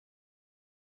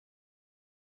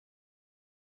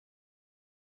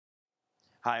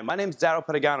Hi, my name is Daryl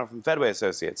Pedagano from Fedway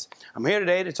Associates. I'm here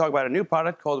today to talk about a new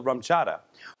product called Chata.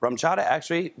 Chata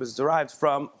actually was derived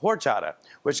from Horchata,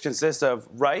 which consists of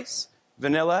rice,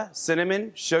 vanilla,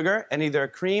 cinnamon, sugar, and either a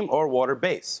cream or water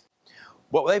base.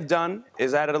 What they've done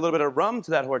is added a little bit of rum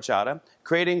to that Horchata,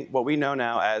 creating what we know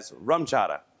now as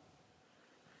Chata.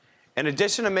 In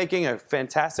addition to making a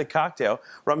fantastic cocktail,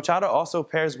 Chata also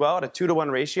pairs well at a 2-to-1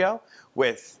 ratio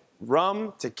with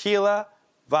rum, tequila,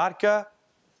 vodka,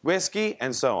 whiskey,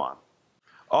 and so on.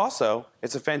 Also,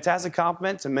 it's a fantastic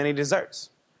complement to many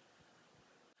desserts.